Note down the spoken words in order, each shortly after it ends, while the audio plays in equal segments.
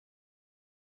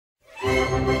Hey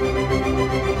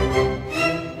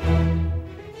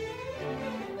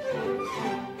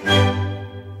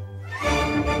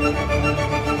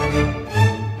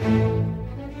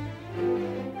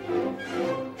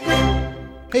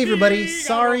everybody,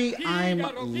 sorry I'm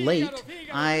late.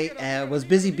 I was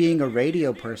busy being a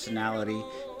radio personality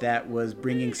that was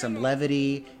bringing some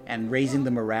levity and raising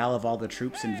the morale of all the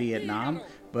troops in Vietnam,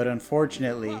 but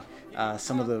unfortunately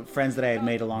some of the friends that I had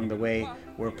made along the way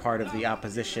were part of the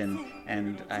opposition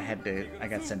and I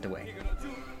got sent away.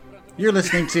 You're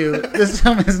listening to This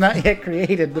Film Is Not Yet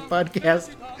Created, the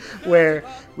podcast where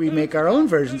we make our own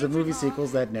versions of movie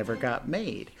sequels that never got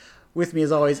made. With me,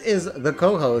 as always, is the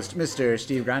co-host, Mr.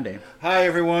 Steve Grande. Hi,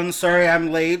 everyone. Sorry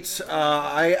I'm late.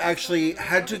 I actually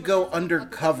had to go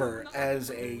undercover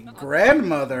as a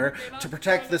grandmother to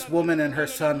protect this woman and her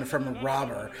son from a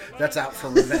robber that's out for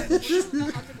revenge.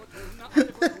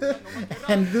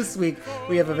 And this week,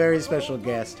 we have a very special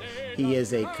guest. He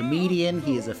is a comedian.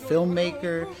 He is a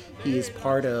filmmaker. He is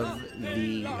part of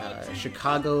the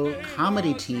Chicago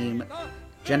comedy team,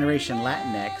 Generation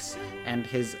Latinx, and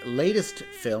his latest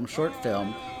film, short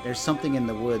film, There's Something in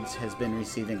the Woods, has been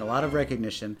receiving a lot of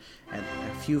recognition at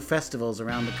a few festivals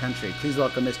around the country. Please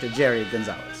welcome Mr. Jerry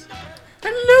Gonzalez.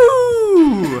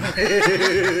 Hello!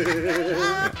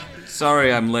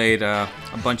 Sorry I'm late. A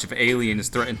bunch of aliens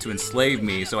threatened to enslave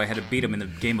me, so I had to beat them in a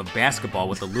game of basketball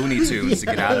with the Looney Tunes to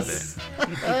get out of it.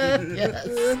 Yes.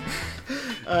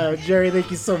 Jerry,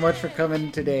 thank you so much for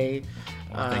coming today.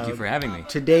 Well, thank you for having me.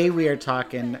 Today we are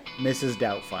talking Mrs.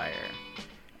 Doubtfire.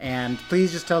 And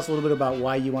please just tell us a little bit about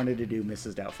why you wanted to do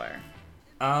Mrs. Doubtfire.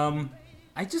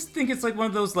 I just think it's like one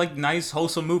of those like nice,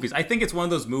 wholesome movies. I think it's one of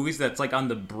those movies that's like on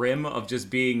the brim of just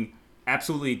being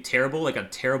absolutely terrible, like a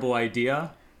terrible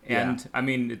idea. And Yeah. I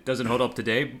mean, it doesn't hold up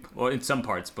today, or in some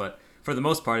parts, but for the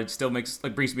most part, it still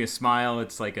brings me a smile.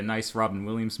 It's like a nice Robin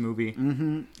Williams movie.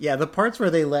 Mm-hmm. Yeah, the parts where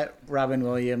they let Robin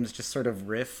Williams just sort of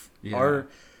riff are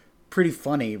pretty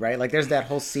funny, right? Like there's that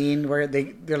whole scene where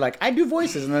they're like, I do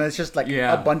voices, and then it's just like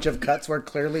a bunch of cuts where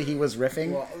clearly he was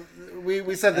riffing. Well,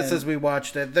 we said this as we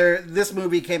watched it. This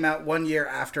movie came out 1 year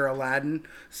after Aladdin,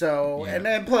 so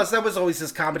and plus that was always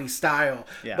his comedy style.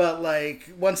 Yeah. But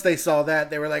like once they saw that,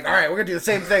 they were like, all right, we're gonna do the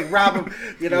same thing, rob him,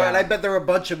 And I bet there were a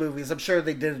bunch of movies. I'm sure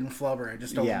they did in Flubber. I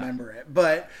just don't remember it.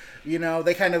 But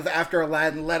they kind of after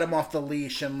Aladdin let him off the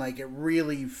leash, and like it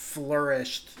really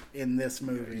flourished in this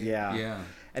movie. Yeah.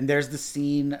 And there's the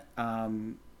scene,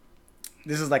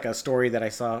 this is like a story that I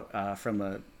saw from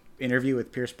an interview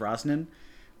with Pierce Brosnan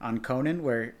on Conan,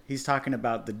 where he's talking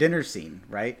about the dinner scene,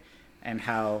 right? And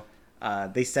how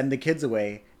they send the kids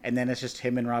away, and then it's just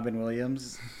him and Robin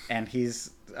Williams, and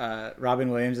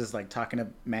Robin Williams is like talking a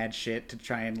mad shit to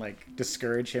try and like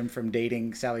discourage him from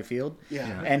dating Sally Field.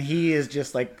 Yeah. And he is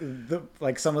just like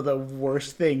some of the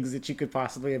worst things that you could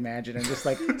possibly imagine, and just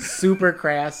like super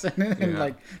crass and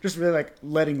like just really like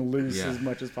letting loose as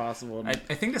much as possible. I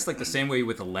think that's like the same way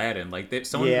with Aladdin. Like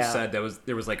someone said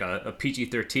there was like a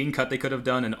PG-13 cut they could have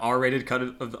done, an R-rated cut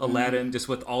of Aladdin, just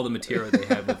with all the material they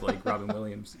had with like Robin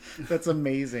Williams. That's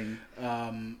amazing.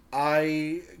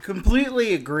 I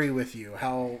completely agree with you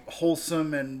how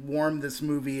wholesome and warm this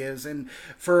movie is, and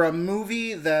for a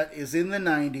movie that is in the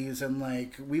 90s, and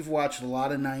like we've watched a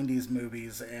lot of 90s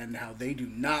movies and how they do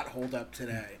not hold up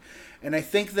today. And I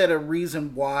think that a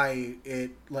reason why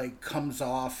it like comes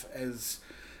off as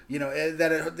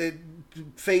that it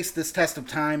faced this test of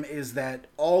time is that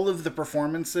all of the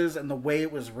performances and the way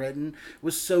it was written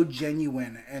was so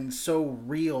genuine and so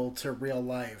real to real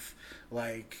life.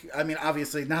 Like, I mean,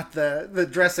 obviously not the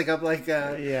dressing up like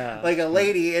a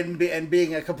lady and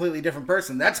being a completely different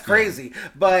person. That's crazy.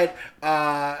 But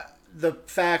the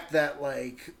fact that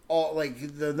like all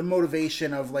like the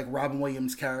motivation of like Robin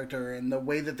Williams' character and the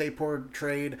way that they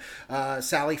portrayed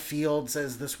Sally Fields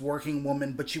as this working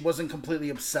woman, but she wasn't completely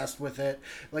obsessed with it.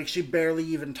 Like she barely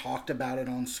even talked about it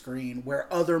on screen,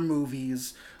 where other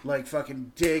movies like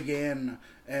fucking dig in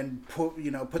and put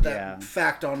that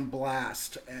fact on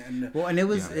blast. And it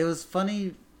was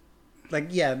funny. Like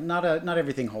not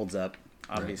everything holds up,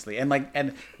 obviously, right.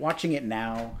 and watching it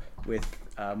now with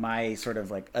my sort of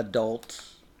like adult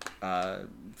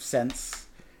sense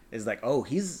is like, oh,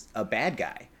 he's a bad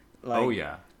guy.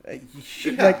 Like,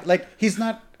 like he's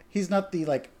not the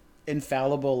like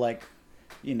infallible, like,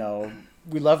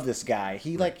 we love this guy.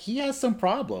 He has some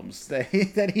problems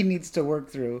that he needs to work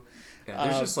through. Yeah,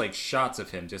 there's just like shots of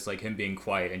him, just like him being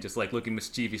quiet and just like looking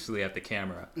mischievously at the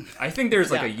camera. I think there's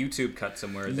like a YouTube cut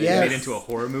somewhere that made into a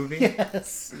horror movie.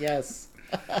 Yes.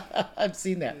 I've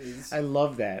seen that. I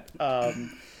love that.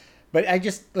 But I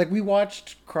just, like, we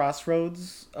watched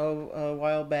Crossroads a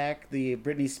while back, the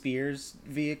Britney Spears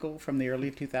vehicle from the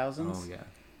early 2000s. Oh, yeah.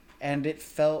 And it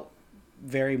felt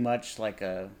very much like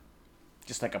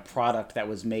just like a product that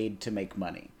was made to make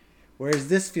money. Whereas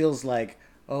this feels like,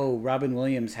 oh, Robin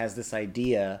Williams has this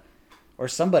idea, or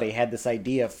somebody had this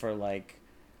idea for, like,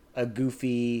 a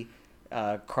goofy,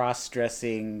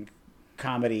 cross-dressing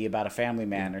comedy about a family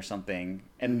man or something,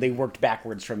 and they worked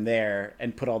backwards from there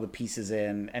and put all the pieces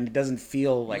in, and it doesn't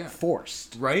feel like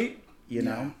forced, right? You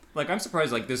know, like I'm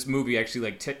surprised like this movie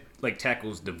actually like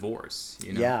tackles divorce.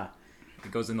 You know,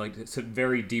 it goes in like some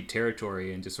very deep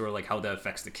territory and just sort of like how that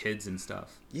affects the kids and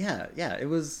stuff. Yeah, it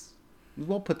was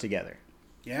well put together.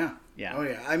 Yeah. Yeah. Oh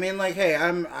yeah. I mean, like, hey,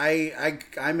 I'm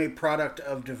a product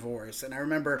of divorce, and I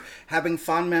remember having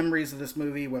fond memories of this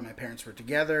movie when my parents were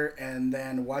together, and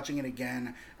then watching it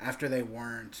again after they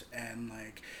weren't, and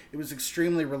like it was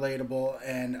extremely relatable,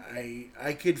 and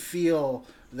I could feel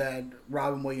that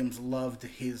Robin Williams loved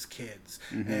his kids.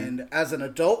 And as an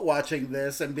adult watching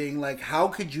this and being like, how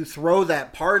could you throw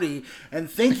that party and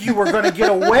think you were going to get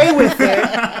away with it?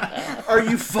 Are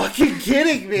you fucking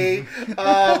kidding me?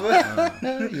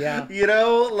 Yeah. You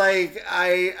know, like,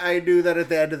 I knew that at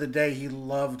the end of the day he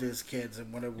loved his kids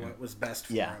and what was best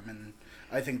for him. And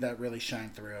I think that really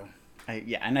shined through.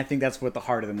 And I think that's what the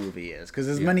heart of the movie is. Because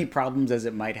as many problems as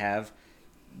it might have,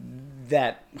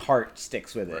 that heart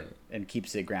sticks with it and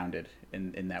keeps it grounded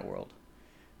in that world.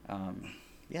 I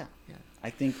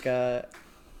think I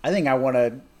want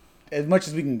to, as much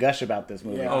as we can gush about this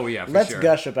movie. Oh yeah, let's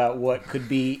gush about what could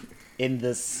be in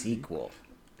the sequel.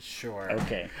 Sure.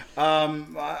 Okay.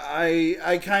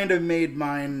 I kind of made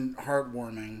mine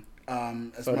heartwarming.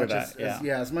 As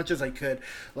much as I could.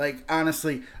 Like,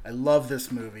 honestly, I love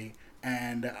this movie,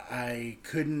 and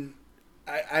I'm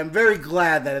very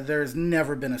glad that there's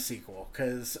never been a sequel,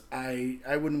 because I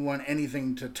wouldn't want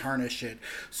anything to tarnish it.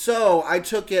 So I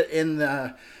took it in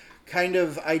the kind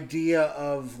of idea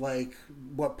of like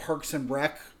what Parks and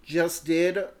Rec just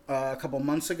did a couple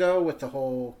months ago with the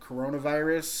whole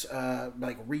coronavirus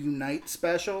like reunite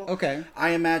special. Okay. I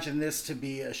imagine this to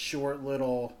be a short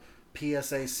little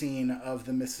PSA scene of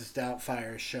the Mrs.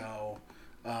 Doubtfire show.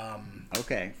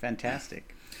 Okay,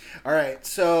 fantastic. All right,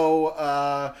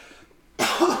 so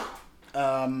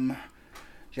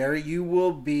Jerry, you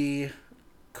will be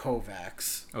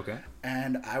Kovacs. Okay.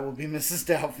 And I will be Mrs.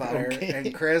 Doubtfire. Okay.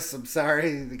 And Chris, I'm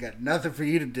sorry, they got nothing for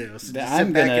you to do. So just I'm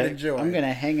sit back and enjoy. I'm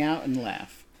gonna hang out and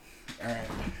laugh. All right.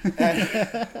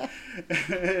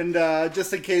 And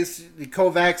just in case,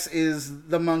 Kovacs is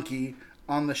the monkey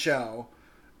on the show.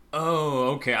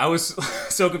 Oh, okay. I was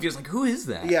so confused. Like, who is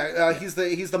that? Yeah, he's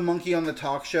the monkey on the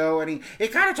talk show, and he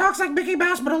kind of talks like Mickey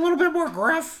Mouse, but a little bit more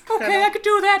gruff. Okay, I could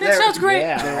do that. That sounds great.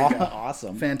 Yeah,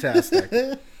 awesome.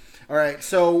 Fantastic. All right,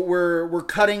 so we're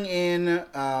cutting in.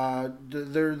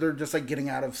 They're just like getting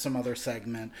out of some other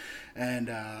segment, and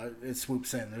it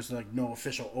swoops in. There's like no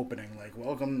official opening, like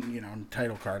welcome,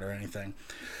 title card or anything.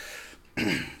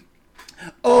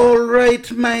 All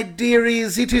right, my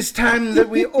dearies, it is time that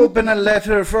we open a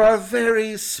letter for our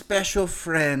very special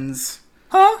friends.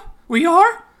 Huh? We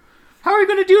are? How are we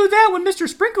going to do that when Mr.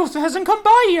 Sprinkles hasn't come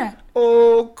by yet?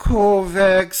 Oh,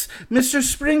 Kovacs, Mr.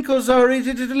 Sprinkles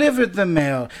already delivered the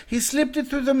mail. He slipped it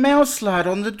through the mail slot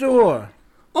on the door.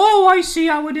 Oh, I see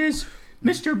how it is.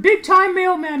 Mr. Big Time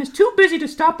Mailman is too busy to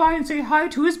stop by and say hi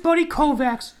to his buddy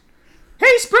Kovacs.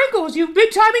 Hey, Sprinkles, you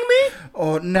big timing me?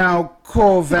 Oh, now,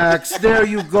 Kovacs, there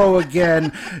you go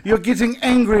again. You're getting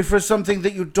angry for something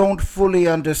that you don't fully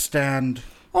understand.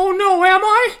 Oh, no, am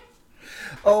I?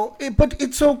 Oh, but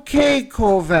it's okay,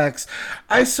 Kovacs.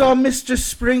 I saw Mr.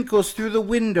 Sprinkles through the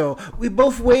window. We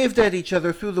both waved at each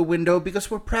other through the window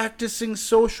because we're practicing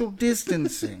social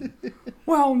distancing.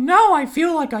 Well, now I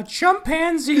feel like a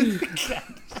chimpanzee.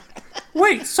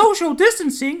 Wait, social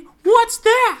distancing? What's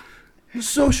that?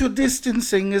 Social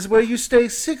distancing is where you stay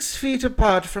 6 feet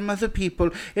apart from other people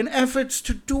in efforts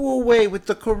to do away with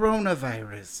the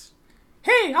coronavirus.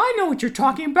 Hey, I know what you're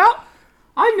talking about.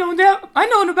 I've known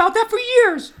about that for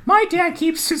years. My dad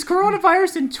keeps his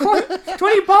coronavirus in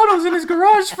 20 bottles in his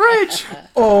garage fridge.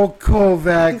 Oh,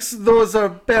 Kovacs, those are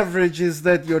beverages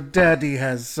that your daddy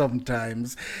has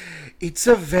sometimes. It's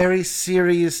a very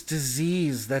serious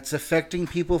disease that's affecting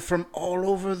people from all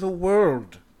over the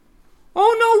world.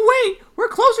 Oh, no, wait! We're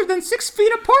closer than 6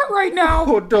 feet apart right now!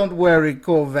 Oh, don't worry,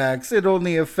 Kovacs. It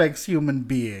only affects human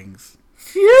beings.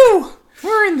 Phew!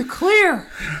 We're in the clear!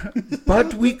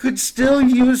 But we could still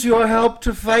use your help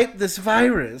to fight this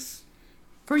virus.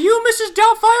 For you, Mrs.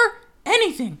 Doubtfire,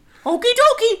 anything. Okie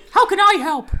dokie, how can I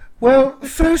help? Well,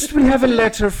 first we have a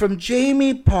letter from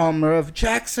Jamie Palmer of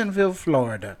Jacksonville,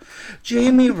 Florida.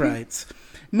 Jamie writes,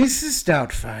 Mrs.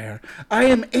 Doubtfire, I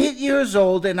am 8 years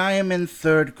old and I am in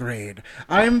 3rd grade.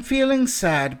 I am feeling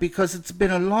sad because it's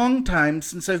been a long time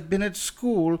since I've been at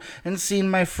school and seen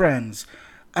my friends.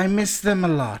 I miss them a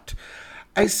lot.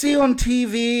 I see on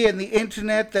TV and the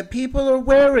internet that people are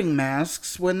wearing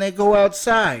masks when they go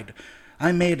outside.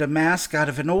 I made a mask out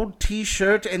of an old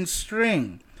t-shirt and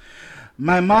string.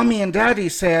 My mommy and daddy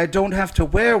say I don't have to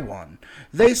wear one.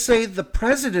 They say the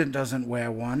president doesn't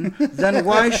wear one, then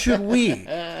why should we?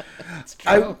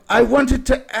 I wanted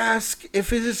to ask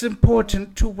if it is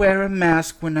important to wear a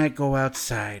mask when I go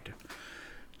outside.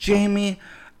 Jamie,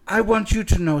 I want you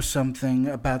to know something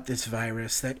about this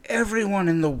virus that everyone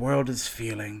in the world is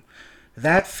feeling.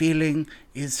 That feeling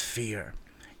is fear.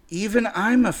 Even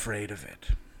I'm afraid of it.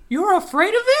 You're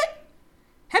afraid of it?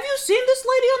 Have you seen this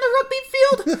lady on the rugby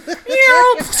field?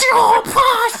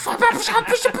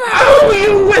 Oh,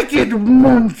 you wicked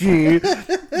monkey!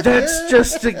 That's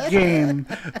just a game.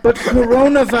 But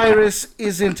coronavirus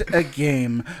isn't a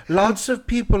game. Lots of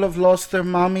people have lost their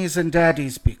mommies and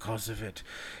daddies because of it.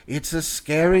 It's a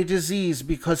scary disease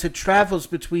because it travels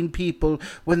between people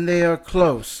when they are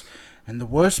close. And the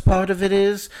worst part of it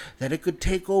is that it could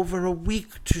take over a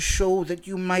week to show that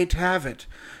you might have it.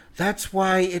 That's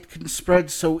why it can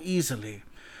spread so easily.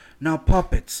 Now,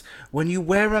 puppets, when you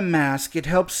wear a mask, it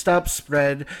helps stop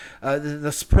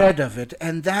the spread of it,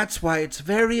 and that's why it's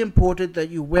very important that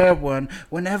you wear one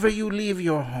whenever you leave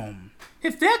your home.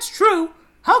 If that's true,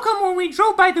 how come when we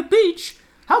drove by the beach,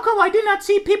 how come I did not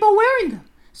see people wearing them?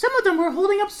 Some of them were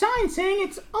holding up signs saying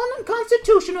it's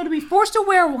unconstitutional to be forced to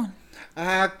wear one.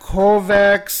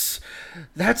 Kovacs,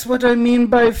 that's what I mean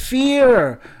by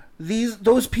fear.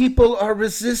 Those people are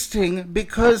resisting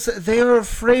because they are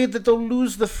afraid that they'll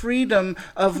lose the freedom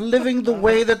of living the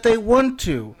way that they want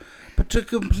to. But to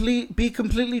be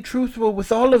completely truthful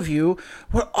with all of you,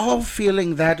 we're all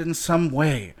feeling that in some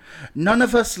way. None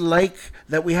of us like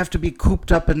that we have to be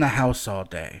cooped up in the house all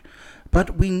day.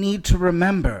 But we need to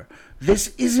remember,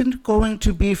 this isn't going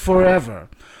to be forever.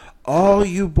 All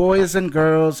you boys and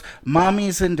girls,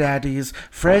 mommies and daddies,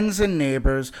 friends and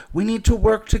neighbors, we need to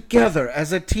work together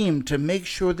as a team to make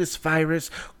sure this virus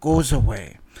goes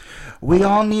away. We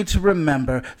all need to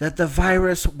remember that the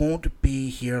virus won't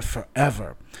be here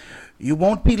forever. You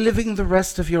won't be living the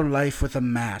rest of your life with a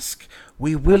mask.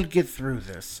 We will get through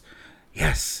this.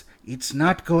 Yes, it's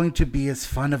not going to be as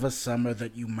fun of a summer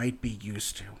that you might be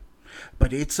used to.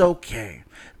 But it's okay,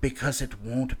 because it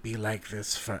won't be like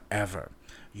this forever.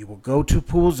 You will go to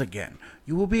pools again.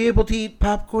 You will be able to eat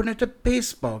popcorn at a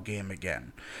baseball game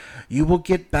again. You will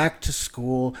get back to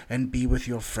school and be with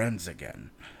your friends again.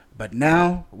 But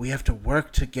now we have to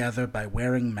work together by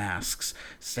wearing masks,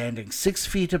 standing 6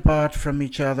 feet apart from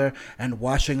each other, and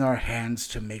washing our hands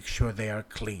to make sure they are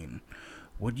clean.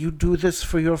 Would you do this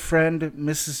for your friend,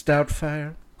 Mrs.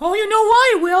 Doubtfire? Oh, you know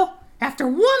I will. After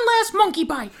one last monkey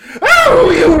bite.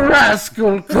 Oh, you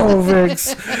rascal,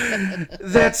 Kovacs!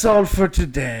 That's all for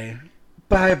today.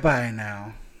 Bye-bye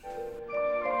now.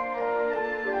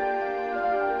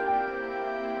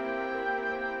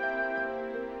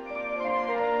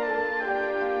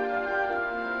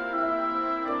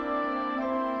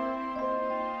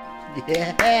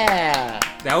 Yeah.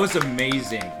 That was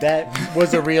amazing. That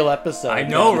was a real episode. I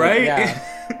know, right? Yeah.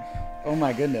 Oh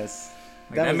my goodness.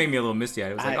 That made me a little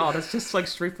misty-eyed. I was like, oh, that's just like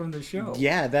straight from the show.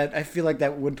 Yeah, I feel like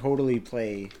that would totally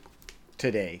play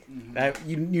today.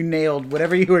 Mm-hmm. You nailed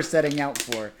whatever you were setting out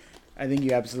for. I think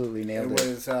you absolutely nailed it. It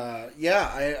was, I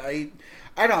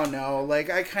don't know. Like,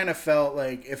 I kind of felt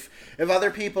like if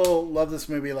other people love this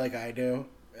movie like I do,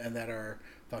 and that are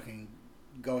fucking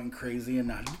going crazy and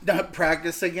not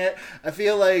practicing it, I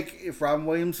feel like if Robin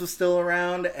Williams was still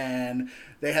around and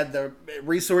they had the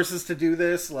resources to do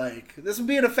this, like, this would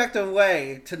be an effective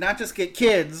way to not just get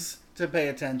kids to pay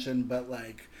attention, but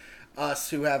like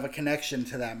us who have a connection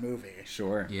to that movie.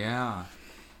 Sure. Yeah.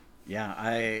 Yeah,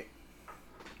 I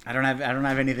don't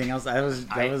have anything else. That was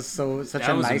such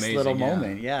a nice amazing, little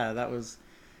moment. Yeah, that was,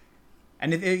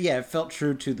 and it felt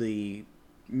true to the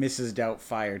Mrs.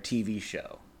 Doubtfire TV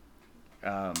show.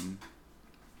 Yeah.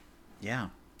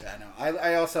 Yeah, no.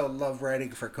 I also love writing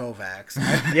for Kovacs.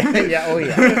 Oh yeah. All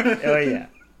right.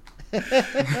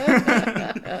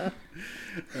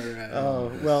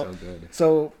 Oh well. So good.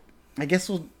 So I guess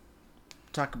we'll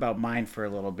talk about mine for a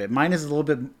little bit. Mine is a little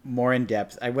bit more in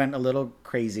depth. I went a little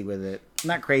crazy with it.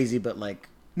 Not crazy, but like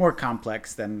more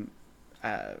complex than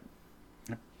I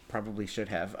probably should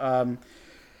have. So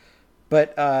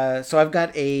I've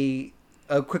got a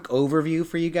a quick overview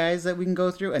for you guys that we can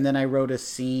go through, and then I wrote a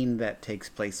scene that takes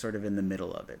place sort of in the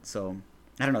middle of it. So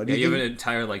I don't know. Yeah, you have an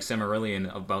entire like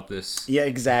Silmarillion about this. Yeah,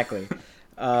 exactly.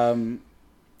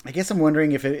 I guess I'm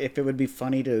wondering if it would be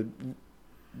funny to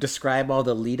describe all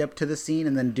the lead up to the scene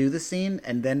and then do the scene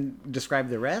and then describe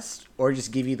the rest, or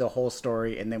just give you the whole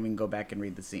story and then we can go back and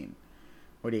read the scene.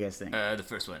 What do you guys think? The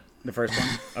first one. The first one.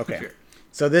 Okay. Sure.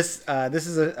 So this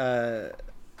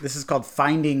is called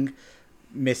Finding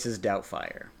Mrs.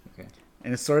 Doubtfire. Okay.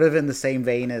 And it's sort of in the same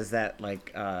vein as that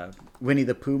like Winnie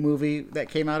the Pooh movie that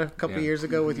came out a couple years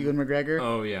ago with Ewan McGregor.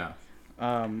 Oh yeah.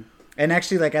 And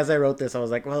actually, like as I wrote this, I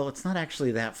was like, well, it's not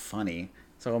actually that funny.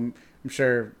 So I'm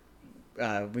sure we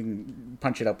can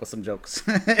punch it up with some jokes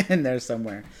in there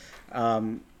somewhere.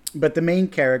 But the main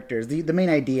characters, the main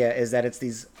idea is that it's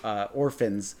these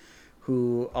orphans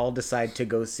who all decide to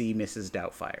go see Mrs.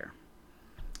 Doubtfire.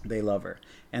 They love her.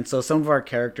 And so some of our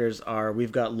characters are,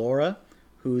 we've got Laura,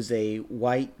 who's a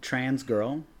white trans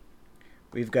girl.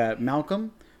 We've got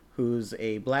Malcolm, who's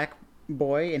a black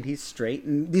boy, and he's straight.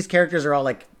 And these characters are all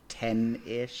like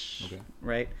 10-ish, okay.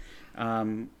 Right?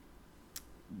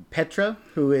 Petra,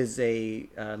 who is a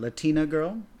Latina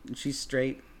girl, and she's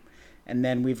straight. And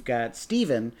then we've got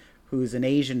Steven, who's an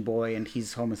Asian boy, and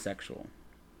he's homosexual.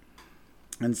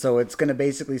 And so it's going to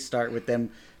basically start with them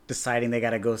deciding they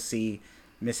got to go see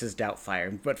Mrs.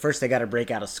 Doubtfire. But first they got to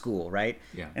break out of school, right?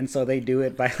 Yeah. And so they do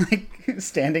it by like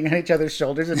standing on each other's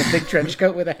shoulders in a big trench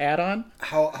coat with a hat on.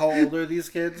 How old are these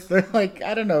kids? They're like,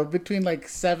 I don't know, between like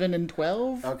 7 and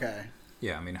 12. Okay.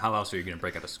 Yeah, I mean, how else are you going to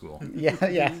break out of school? Yeah.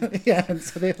 And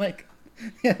so they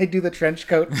they do the trench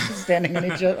coat standing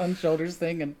on shoulders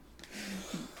thing and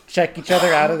check each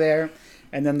other out of there.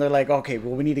 And then they're like, okay,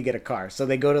 well, we need to get a car. So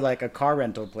they go to like a car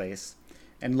rental place.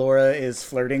 And Laura is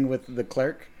flirting with the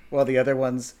clerk while the other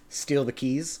ones steal the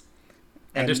keys.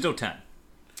 And there's still 10.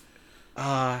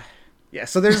 Yeah,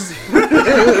 so there's...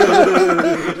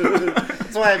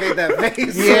 That's why I made that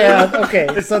face. Yeah,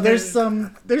 okay. So there's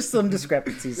some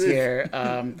discrepancies here.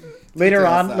 Later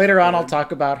on, I'll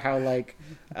talk about how like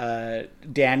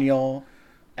Daniel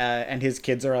and his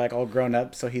kids are like all grown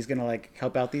up, so he's gonna like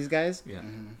help out these guys. Yeah.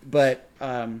 But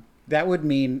that would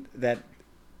mean that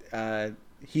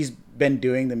he's been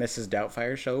doing the Mrs.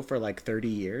 Doubtfire show for like 30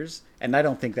 years, and I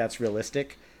don't think that's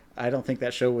realistic. I don't think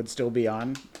that show would still be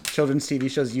on. Children's TV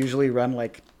shows usually run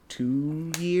like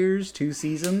 2 years, 2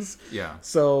 seasons. Yeah.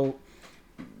 So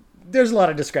there's a lot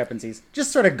of discrepancies.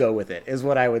 Just sort of go with it is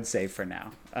what I would say for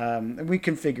now. And we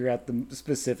can figure out the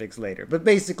specifics later. But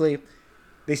basically,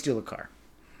 they steal a car.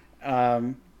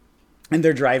 And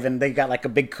they're driving. They got like a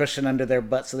big cushion under their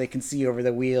butt so they can see over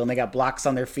the wheel. And they got blocks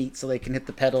on their feet so they can hit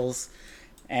the pedals.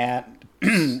 And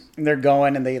they're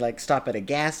going and they like stop at a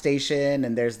gas station.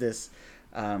 And there's this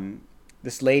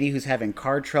lady who's having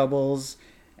car troubles.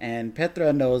 And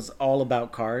Petra knows all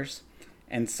about cars.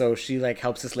 And so she like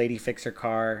helps this lady fix her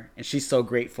car. And she's so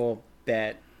grateful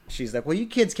that she's like, well, you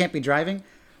kids can't be driving.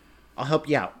 I'll help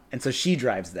you out. And so she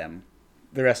drives them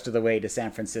the rest of the way to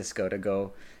San Francisco to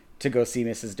go see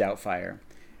Mrs. Doubtfire.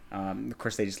 Of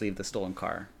course, they just leave the stolen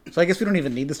car. So I guess we don't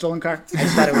even need the stolen car. I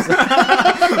just thought it was...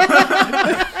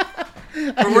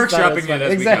 We're workshopping it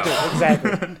as we go.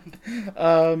 Exactly.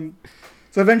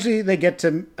 So eventually they get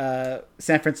to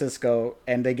San Francisco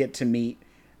and they get to meet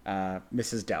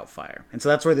Mrs. Doubtfire. And so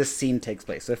that's where this scene takes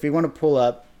place. So if you want to pull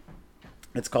up,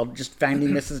 it's called just Finding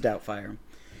Mrs. Doubtfire.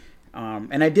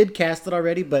 And I did cast it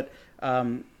already, but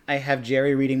I have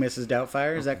Jerry reading Mrs.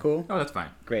 Doubtfire. Is that cool? Oh, that's fine.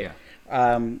 Great.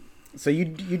 Yeah. So you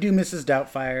do Mrs.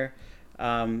 Doubtfire.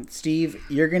 Steve,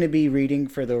 you're going to be reading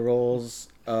for the roles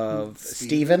of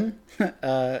Steven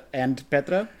and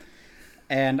Petra.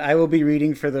 And I will be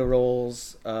reading for the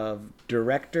roles of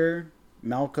Director,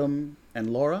 Malcolm,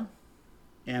 and Laura.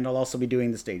 And I'll also be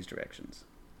doing the stage directions.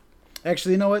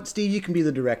 Actually, you know what, Steve? You can be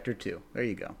the director, too. There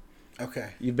you go. Okay.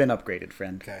 You've been upgraded,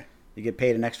 friend. Okay. You get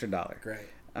paid an extra $1. Great.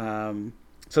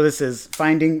 So this is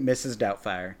Finding Mrs.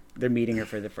 Doubtfire. They're meeting her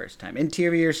for the first time.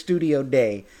 Interior studio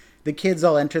day. The kids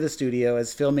all enter the studio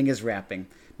as filming is wrapping.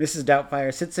 Mrs.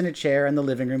 Doubtfire sits in a chair on the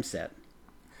living room set.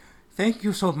 Thank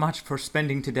you so much for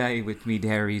spending today with me,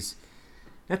 dearies.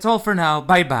 That's all for now.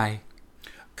 Bye-bye.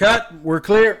 Cut. We're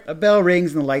clear. A bell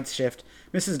rings and the lights shift.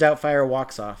 Mrs. Doubtfire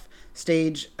walks off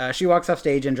stage. She walks off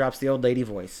stage and drops the old lady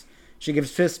voice. She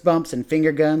gives fist bumps and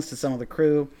finger guns to some of the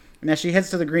crew. And as she heads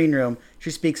to the green room, she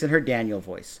speaks in her Daniel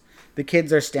voice. The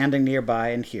kids are standing nearby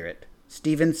and hear it.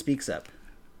 Steven speaks up.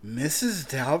 Mrs.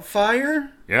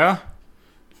 Doubtfire? Yeah?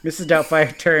 Mrs.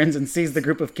 Doubtfire turns and sees the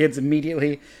group of kids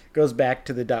immediately goes back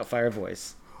to the Doubtfire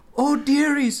voice. Oh,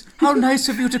 dearies, how nice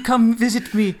of you to come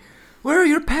visit me. Where are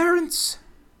your parents?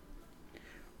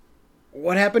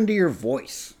 What happened to your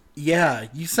voice? Yeah,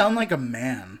 you sound like a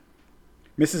man.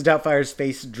 Mrs. Doubtfire's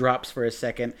face drops for a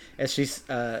second as she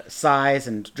sighs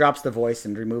and drops the voice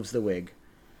and removes the wig.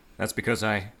 That's because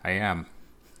I am.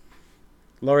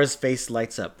 Laura's face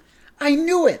lights up. I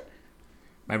knew it!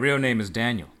 My real name is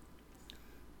Daniel.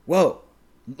 Whoa,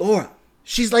 Laura,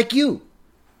 she's like you.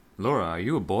 Laura, are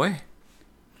you a boy?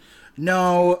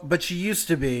 No, but she used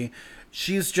to be.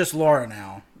 She's just Laura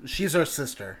now. She's our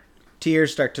sister.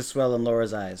 Tears start to swell in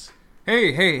Laura's eyes.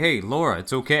 Hey, Laura,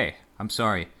 it's okay. I'm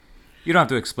sorry. You don't have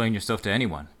to explain yourself to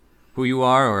anyone. Who you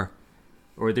are,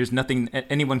 or there's nothing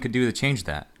anyone could do to change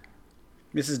that.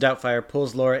 Mrs. Doubtfire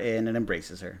pulls Laura in and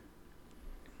embraces her.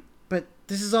 But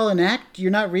this is all an act?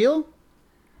 You're not real?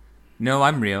 No,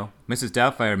 I'm real. Mrs.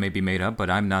 Doubtfire may be made up,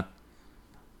 but I'm not.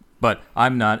 But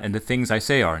I'm not, and the things I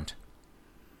say aren't.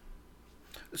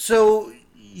 So,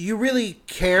 you really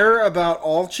care about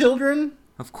all children?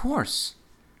 Of course.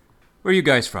 Where are you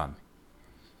guys from?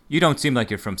 You don't seem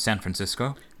like you're from San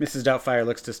Francisco. Mrs. Doubtfire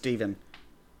looks to Stephen.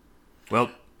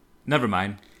 Well, never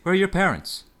mind. Where are your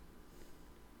parents?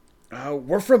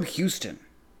 We're from Houston.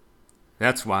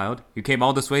 That's wild. You came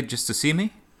all this way just to see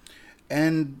me?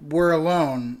 And we're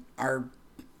alone. Our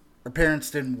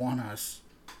parents didn't want us.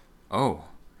 Oh,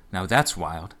 now that's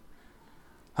wild.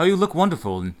 How you look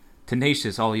wonderful and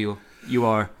tenacious, all you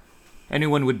are.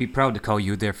 Anyone would be proud to call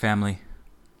you their family.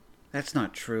 That's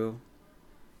not true.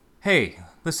 Hey,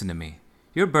 listen to me.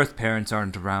 Your birth parents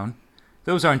aren't around.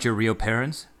 Those aren't your real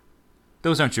parents.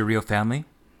 Those aren't your real family.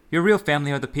 Your real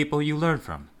family are the people you learn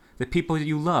from. The people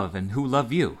you love and who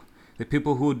love you. The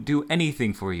people who would do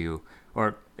anything for you,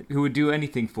 or who would do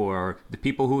anything for, or the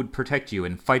people who would protect you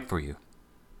and fight for you.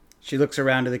 She looks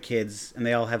around to the kids, and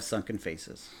they all have sunken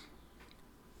faces.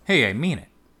 Hey, I mean it.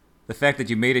 The fact that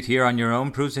you made it here on your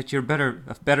own proves that you're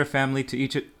a better family to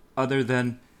each other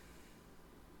than...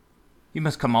 You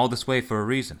must come all this way for a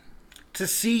reason. To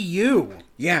see you.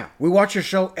 Yeah, we watch your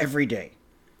show every day.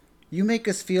 You make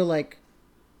us feel like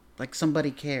somebody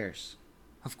cares.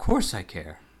 Of course I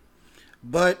care.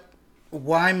 But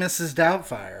why Mrs.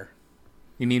 Doubtfire?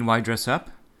 You mean why dress up?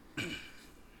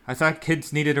 I thought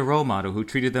kids needed a role model who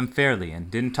treated them fairly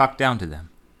and didn't talk down to them.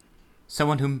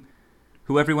 Someone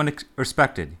who everyone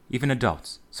respected, even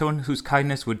adults. Someone whose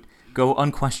kindness would go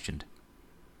unquestioned.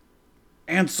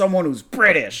 And someone who's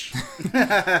British.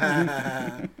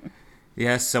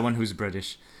 Yes, someone who's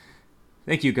British.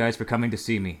 Thank you guys for coming to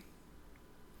see me.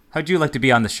 How'd you like to be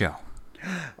on the show?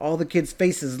 All the kids'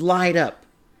 faces light up.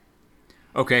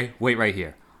 Okay, wait right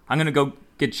here. I'm gonna go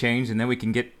get changed and then we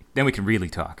can really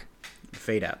talk.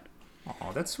 Fade out.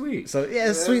 Oh, that's sweet. So yeah,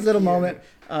 a sweet little moment.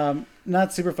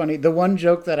 Not super funny. The one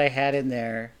joke that I had in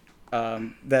there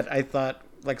that I thought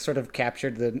sort of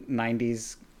captured the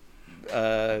 90s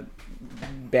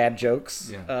bad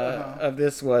jokes of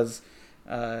this was,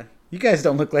 you guys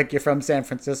don't look like you're from San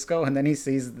Francisco. And then he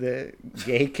sees the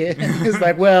gay kid and he's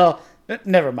like, well,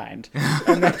 never mind.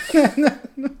 And then,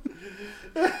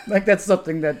 that's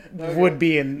something that would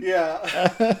be in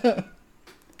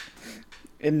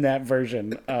in that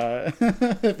version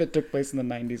if it took place in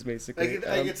the 90s, basically.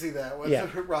 I could see that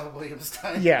with Robin Williams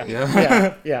time.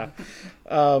 Yeah.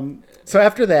 So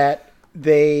after that,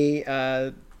 they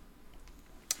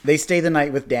stay the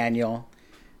night with Daniel,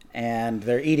 and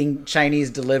they're eating Chinese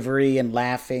delivery and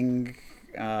laughing.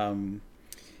 And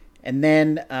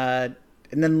then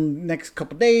next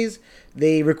couple days,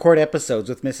 they record episodes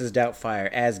with Mrs.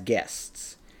 Doubtfire as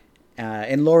guests.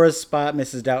 In Laura's spot,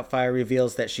 Mrs. Doubtfire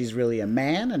reveals that she's really a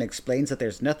man and explains that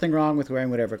there's nothing wrong with wearing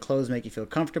whatever clothes make you feel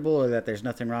comfortable, or that there's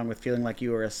nothing wrong with feeling like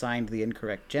you were assigned the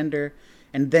incorrect gender,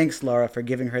 and thanks Laura for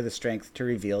giving her the strength to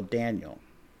reveal Daniel.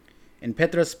 In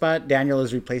Petra's spot, Daniel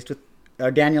replaces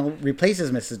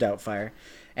Mrs. Doubtfire,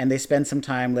 and they spend some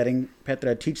time letting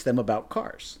Petra teach them about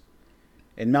cars.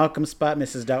 In Malcolm's spot,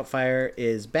 Mrs. Doubtfire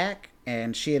is back,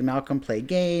 and she and Malcolm play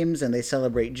games, and they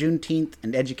celebrate Juneteenth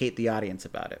and educate the audience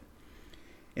about it.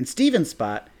 In Stephen's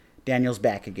spot, Daniel's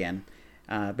back again,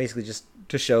 basically just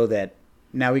to show that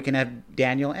now we can have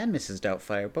Daniel and Mrs.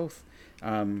 Doubtfire both.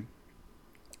 And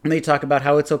they talk about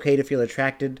how it's okay to feel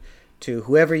attracted to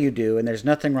whoever you do, and there's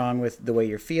nothing wrong with the way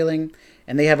you're feeling.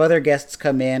 And they have other guests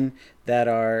come in that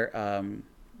are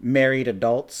married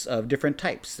adults of different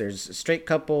types. There's a straight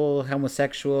couple,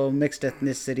 homosexual, mixed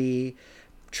ethnicity,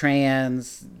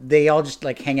 trans. They all just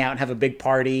hang out and have a big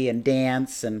party and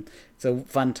dance, and it's a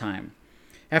fun time.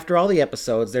 After all the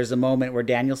episodes, there's a moment where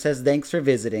Daniel says thanks for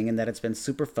visiting and that it's been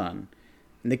super fun.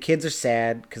 And the kids are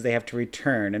sad because they have to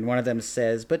return, and one of them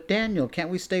says, "But Daniel, can't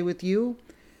we stay with you?"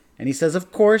 And he says,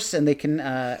 "Of course," and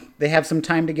they have some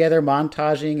time together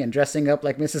montaging and dressing up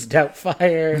like Mrs.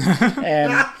 Doubtfire.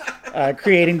 And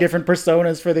creating different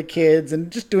personas for the kids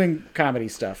and just doing comedy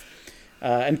stuff.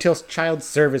 Until Child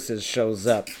Services shows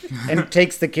up and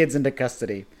takes the kids into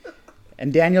custody.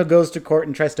 And Daniel goes to court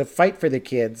and tries to fight for the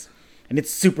kids, and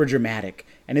it's super dramatic.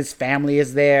 And his family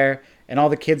is there, and all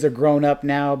the kids are grown up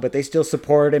now, but they still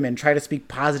support him and try to speak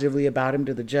positively about him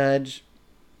to the judge.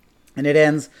 And it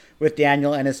ends with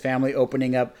Daniel and his family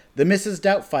opening up the Mrs.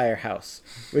 Doubtfire house,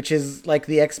 which is like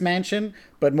the X-Mansion,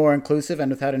 but more inclusive and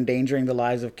without endangering the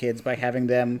lives of kids by having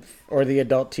them or the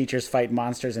adult teachers fight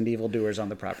monsters and evildoers on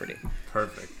the property.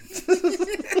 Perfect.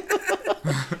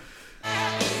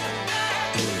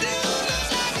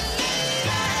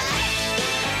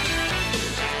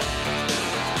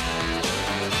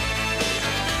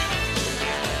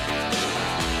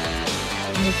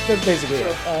 That's basically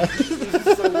it.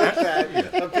 So with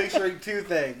that, I'm picturing two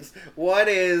things. One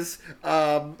is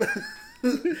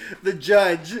the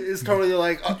judge is totally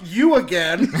like, you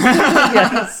again.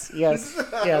 Yes.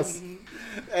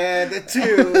 And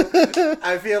two,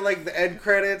 I feel like the end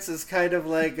credits is kind of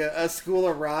like a School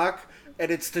of Rock. And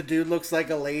it's the dude looks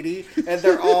like a lady, and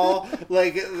they're all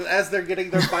like, as they're getting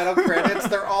their final credits,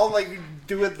 they're all like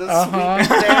doing the sweet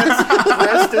dance,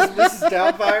 dressed as Mrs.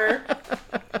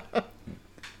 Doubtfire.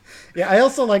 Yeah, I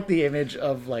also like the image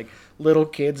of like little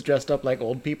kids dressed up like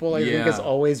old people. I think is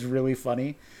always really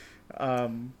funny.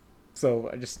 So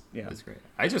I just That's great.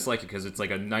 I just like it because it's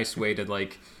like a nice way to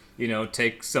like,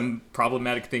 take some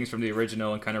problematic things from the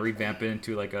original and kind of revamp it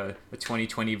into like a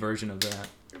 2020 version of that.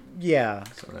 Yeah,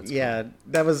 So that's cool.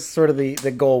 That was sort of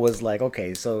the goal was like,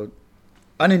 okay, so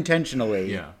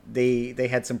unintentionally, they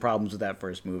had some problems with that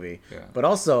first movie, but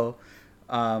also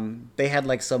they had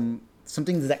like some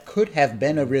things that could have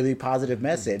been a really positive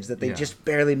message that they just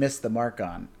barely missed the mark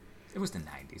on. It was the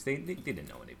 90s. They didn't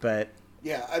know anything. But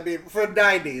yeah, I mean, for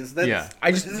 90s, that's...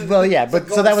 I just but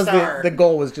so that was the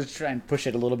goal was just try and push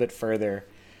it a little bit further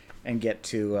and get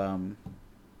to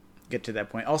that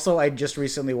point. Also, I just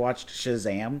recently watched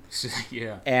Shazam.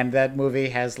 Yeah. And that movie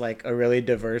has like a really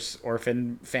diverse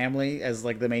orphan family as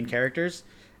like the main characters,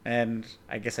 and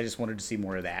I guess I just wanted to see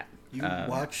more of that. You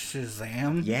watch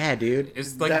Shazam? Yeah, dude.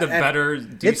 It's like the better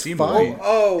DC it's fun.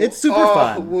 movie. It's super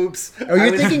fun. Whoops. Oh,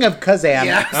 you're thinking of Kazam.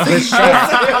 With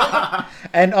Shaft.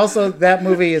 And also, that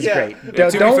movie is great. To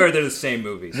be fair, they're the same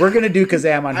movies. We're going to do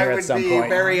Kazam on here at some point. I would be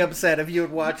very upset if you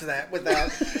would watch that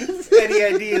without any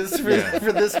ideas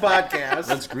for this podcast.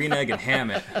 Let's green egg and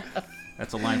ham it.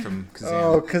 That's a line from Kazam.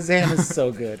 Oh, Kazam is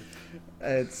so good.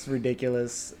 It's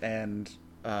ridiculous. And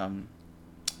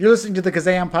you're listening to the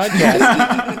Kazam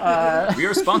podcast. We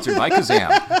are sponsored by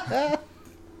Kazam.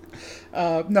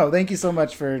 No, thank you so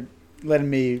much for letting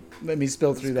me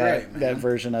spill through that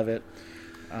version of it.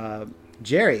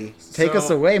 Jerry, take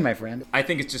us away, my friend. I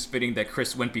think it's just fitting that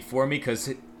Chris went before me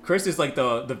because Chris is like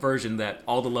the version that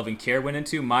All the Love and Care went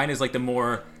into. Mine is like the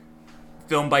more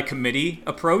film by committee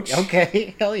approach.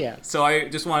 Okay, hell yeah. So I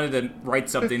just wanted to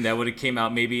write something that would have came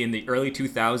out maybe in the early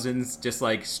 2000s, just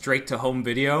like straight to home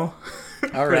video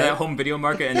for that home video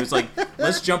market. And it's like,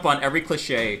 let's jump on every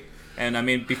cliche. And I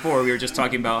mean, before we were just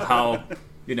talking about how,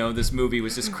 this movie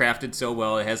was just crafted so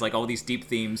well. It has like all these deep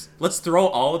themes. Let's throw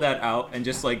all of that out and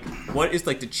just like, what is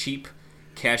like the cheap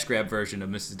cash grab version of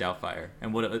Mrs. Doubtfire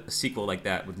and what a sequel like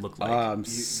that would look like. I'm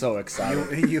so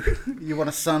excited. You want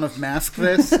a Son of Mask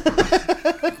this?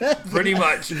 Pretty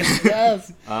much.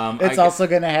 Yes. It's also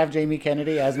going to have Jamie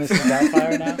Kennedy as Mrs.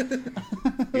 Doubtfire now.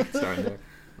 We can start there.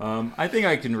 I think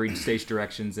I can read stage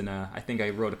directions, and I think I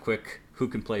wrote a quick who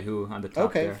can play who on the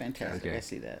top there. Okay, fantastic. Okay. I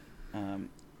see that.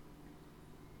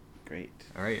 Great.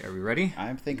 All right, are we ready?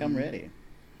 I think I'm ready.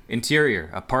 Interior,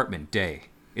 apartment, day.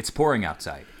 It's pouring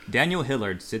outside. Daniel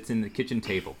Hillard sits in the kitchen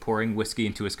table, pouring whiskey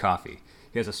into his coffee.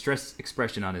 He has a stressed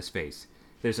expression on his face.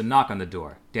 There's a knock on the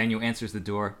door. Daniel answers the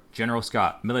door. General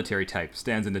Scott, military type,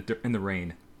 stands in the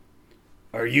rain.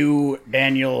 Are you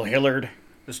Daniel Hillard?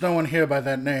 There's no one here by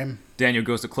that name. Daniel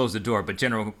goes to close the door, but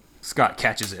General Scott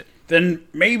catches it. Then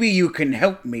maybe you can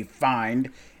help me find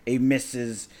a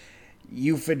Mrs.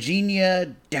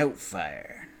 Euphigenia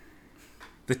Doubtfire.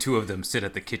 The two of them sit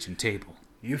at the kitchen table.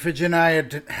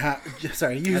 Euphigenia's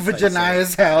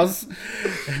house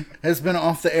has been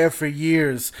off the air for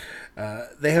years.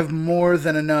 They have more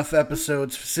than enough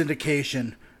episodes for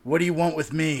syndication. What do you want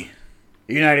with me?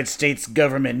 The United States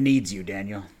government needs you,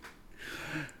 Daniel.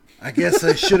 I guess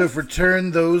I should have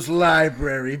returned those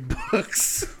library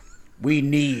books. We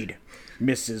need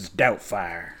Mrs.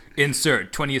 Doubtfire.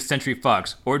 Insert 20th Century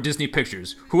Fox or Disney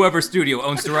Pictures, whoever studio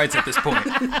owns the rights at this point.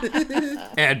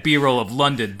 Add B-roll of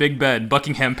London, Big Ben,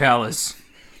 Buckingham Palace.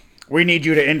 We need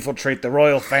you to infiltrate the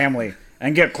royal family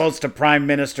and get close to Prime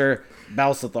Minister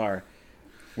Balthazar.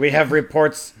 We have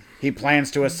reports He plans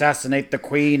to assassinate the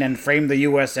Queen and frame the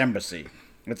U.S. Embassy.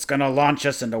 It's gonna launch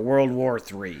us into World War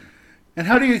III. And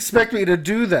how do you expect me to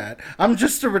do that? I'm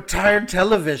just a retired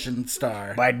television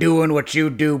star. By doing what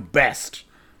you do best.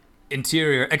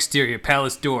 Interior, exterior,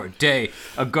 palace door. Day.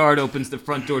 A guard opens the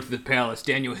front door to the palace.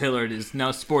 Daniel Hillard is now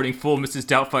sporting full Mrs.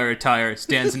 Doubtfire attire.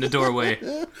 Stands in the doorway.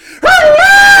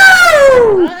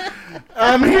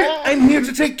 I'm here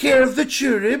to take care of the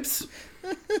tulips.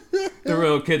 The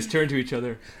royal kids turn to each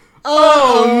other.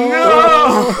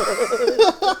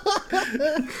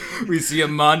 We see a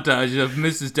montage of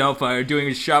Mrs. Doubtfire doing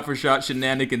a shot-for-shot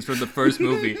shenanigans from the first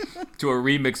movie to a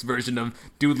remix version of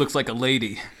Dude Looks Like a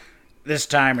Lady. This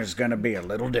time is gonna be a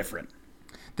little different.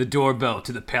 The doorbell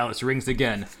to the palace rings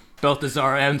again.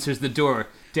 Balthazar answers the door.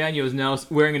 Daniel is now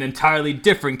wearing an entirely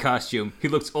different costume. He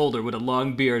looks older with a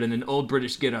long beard and an old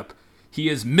British get-up. He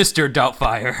is Mr.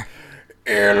 Doubtfire.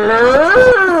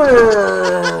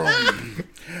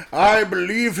 I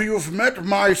believe you've met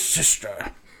my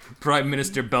sister. Prime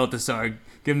Minister Balthazar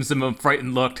gives him a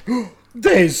frightened look.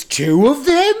 There's two of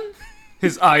them?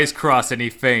 His eyes cross and he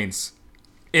faints.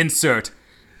 Insert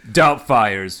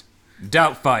Doubtfires.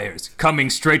 Doubtfires, coming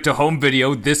straight to home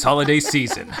video this holiday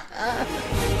season.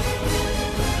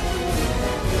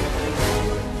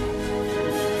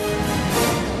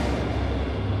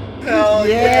 Hell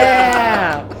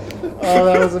Yeah! Oh,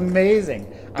 that was amazing.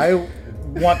 I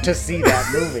want to see that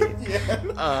movie.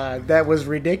 That was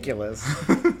ridiculous.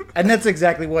 And that's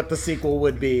exactly what the sequel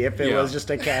would be if it was just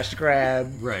a cash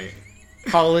grab Right.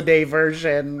 holiday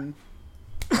version.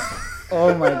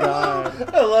 Oh my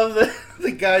god. I love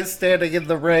the guy standing in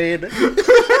the rain.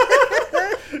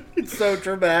 It's so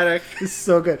dramatic. It's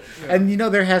so good. And you know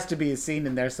there has to be a scene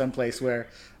in there someplace where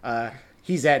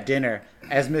he's at dinner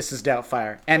as Mrs.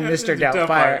 Doubtfire and Mr.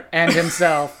 Doubtfire and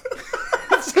himself.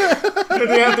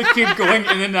 They have to keep going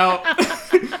in and out.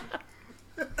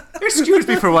 Excuse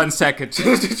me for 1 second.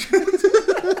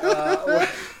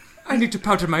 I need to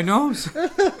powder my nose.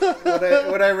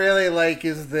 What I really like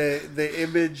is the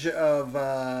image of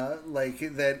like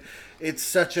that. It's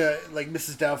such a like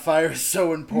Mrs. Doubtfire is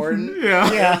so important. Yeah.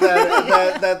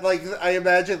 That like I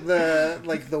imagine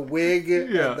the wig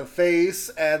and the face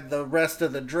and the rest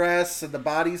of the dress and the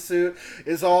bodysuit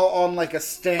is all on like a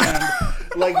stand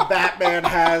like Batman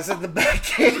has in the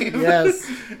Batcave.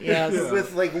 Yes.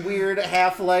 With like weird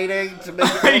half lighting to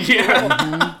make it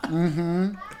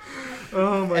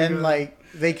Oh my And like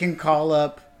they can call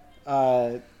up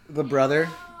the brother,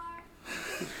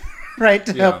 right,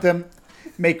 to help them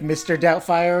make Mr.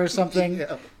 Doubtfire or something.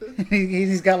 Yeah.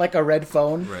 He's got like a red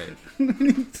phone. Right.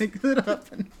 He picks it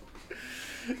up and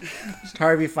just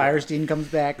Harvey Firestein comes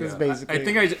back. Is basically. I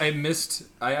think I missed.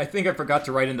 I think I forgot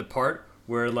to write in the part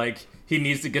where like he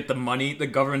needs to get the money. The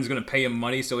government's going to pay him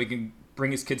money so he can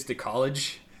bring his kids to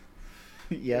college.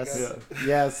 Yes.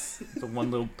 Yes. The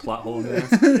one little plot hole in there.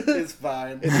 It's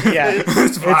fine. Yeah.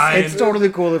 It's fine. It's totally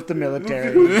cool if the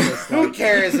military. is just Who like,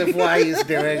 cares if why he's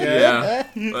doing it? Yeah.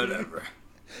 Whatever.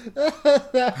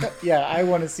 yeah, I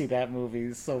want to see that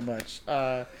movie so much.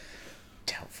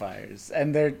 Doubtfires,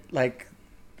 and they're like,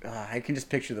 I can just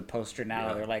picture the poster now.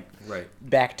 Yeah. They're like Right.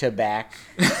 back to back.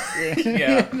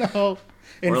 Yeah. You know,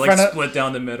 in Or like front of. split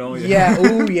down the middle. Yeah.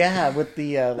 Ooh, yeah. With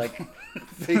the like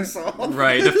Face off.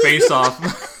 Right. The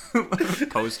face-off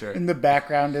poster. in the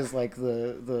background is like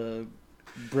the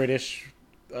British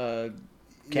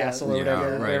castle or Yeah,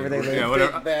 whatever, right. wherever they live. Yeah,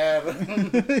 whatever.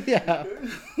 Bad. Yeah.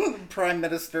 Prime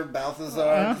Minister Balthazar.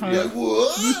 Uh-huh. Like,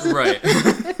 what? Right.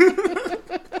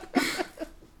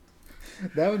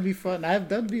 That would be fun. That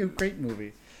would be a great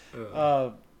movie.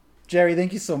 Jerry,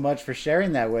 thank you so much for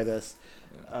sharing that with us.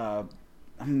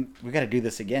 We got to do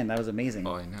this again. That was amazing.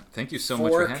 Oh, I know. Thank you so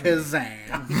much For for having me.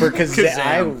 Kazam. For Kazam.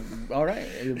 Kazam. All right.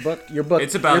 Your book.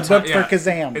 It's about you're time. booked Yeah. for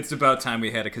Kazam. It's about time we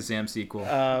had a Kazam sequel.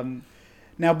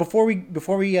 Now, before we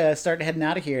start heading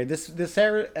out of here, this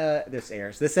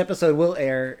episode will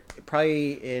air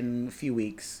probably in a few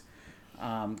weeks.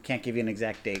 Can't give you an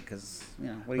exact date because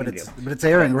what are you gonna do? But it's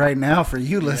airing right now for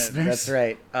you listeners. That's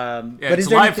right. But it's is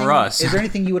there live for anything- us. Is there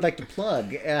anything you would like to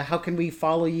plug? How can we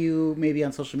follow you? Maybe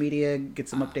on social media, get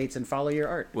some updates, and follow your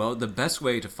art. Well, the best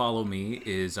way to follow me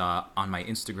is on my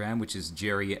Instagram, which is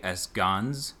Jerry S.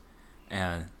 Gons,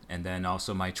 and then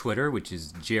also my Twitter, which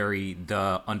is Jerry_Jerry.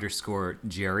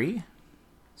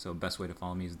 So best way to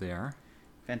follow me is there.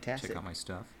 Fantastic. Check out my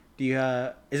stuff. Do you?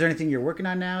 Is there anything you're working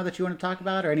on now that you want to talk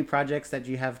about, or any projects that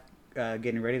you have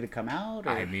getting ready to come out? Or?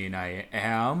 I mean, I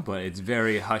am, but it's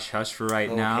very hush-hush for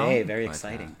right now. Okay, very But,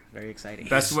 exciting. Very exciting.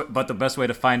 But the best way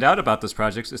to find out about those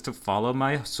projects is to follow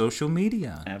my social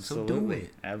media. Absolutely. So do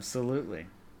it. Absolutely.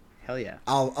 Hell yeah.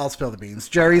 I'll spill the beans.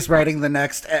 Jerry's writing the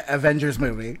next Avengers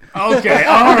movie. Okay,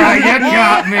 all right, you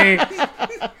got me.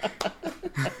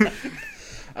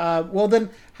 Well, then,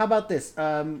 how about this?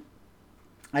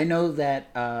 I know that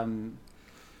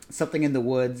Something in the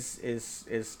Woods is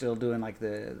still doing like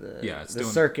the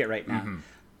circuit right now. Mm-hmm.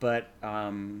 But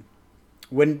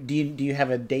when do you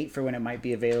have a date for when it might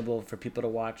be available for people to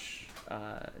watch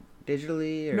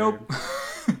digitally? Or? Nope.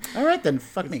 All right then,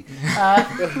 fuck me.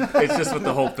 It's just with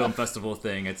the whole film festival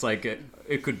thing. It's like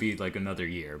it could be like another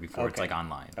year before it's like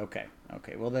online. Okay.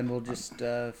 Well, then we'll just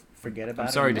forget about it.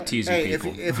 I'm sorry to tease you Hey,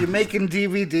 people. if you're making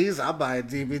DVDs, I'll buy a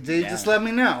DVD. Just let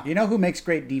me know. You know who makes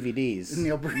great DVDs?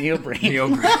 Neil Breen. Neil Breen. Neil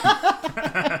Breen.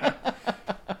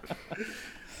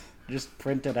 Just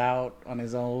print it out on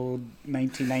his old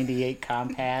 1998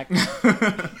 compact.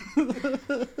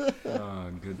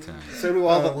 Oh, good times. So do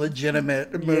all the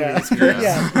legitimate movies.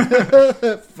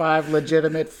 Yeah. 5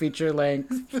 legitimate feature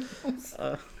length.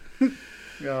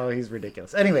 Oh, he's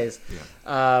ridiculous. Anyways,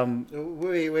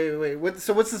 Wait.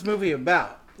 So what's this movie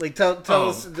about? Like, tell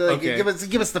us. Like, okay.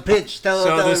 Give us the pitch. Tell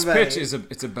This everybody. pitch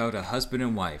it's about a husband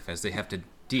and wife as they have to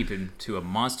deep into a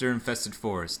monster-infested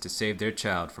forest to save their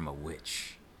child from a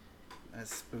witch.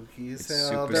 That's spooky as It's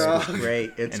hell, super dog. spooky.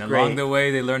 great. It's and great. along the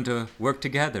way, they learn to work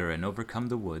together and overcome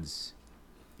the woods.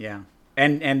 Yeah,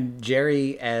 and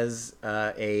Jerry as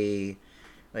a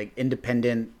like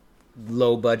independent,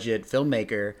 low budget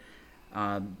filmmaker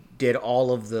did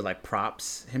all of the like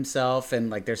props himself, and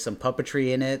like there's some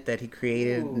puppetry in it that he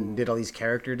created and did all these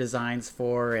character designs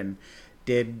for, and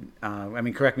did I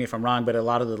mean, correct me if I'm wrong, but a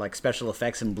lot of the like special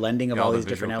effects and blending of Yeah, all all the these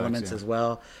different visual elements effects, as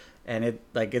well. And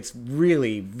it's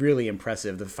really, really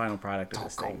impressive, the final product of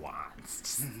this thing.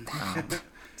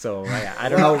 So I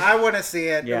don't know. I want to see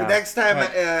it. Yeah. Next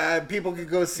time people can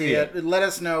go see it. Let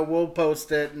us know. We'll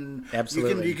post it, and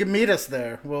Absolutely. you can meet us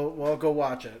there. We'll go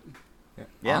watch it.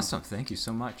 Yeah. Awesome. Thank you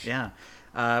so much. Yeah.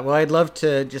 Well, I'd love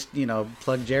to just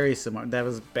plug Jerry some more. That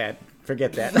was bad.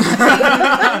 Forget that.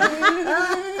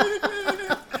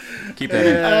 Keep that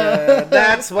in.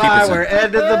 That's why it we're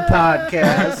ending the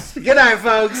podcast. Good night,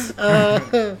 folks.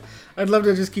 I'd love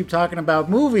to just keep talking about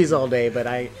movies all day, but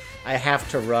I have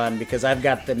to run because I've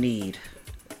got the need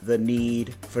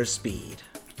for speed.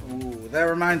 Ooh, that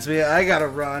reminds me, I gotta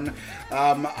run.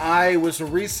 I was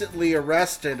recently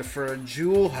arrested for a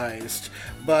jewel heist,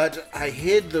 but I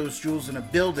hid those jewels in a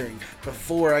building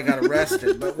before I got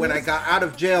arrested. But when I got out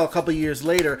of jail a couple years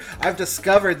later, I've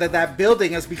discovered that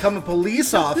building has become a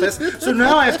police office, so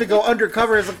now I have to go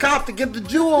undercover as a cop to get the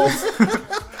jewels.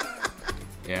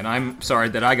 Yeah, and I'm sorry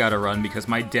that I gotta run because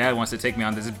my dad wants to take me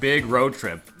on this big road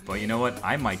trip. But you know what?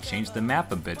 I might change the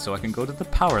map a bit so I can go to the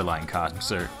Powerline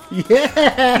concert.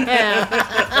 Yeah.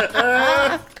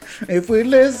 If we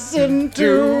listen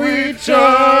to each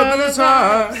other's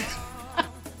hearts.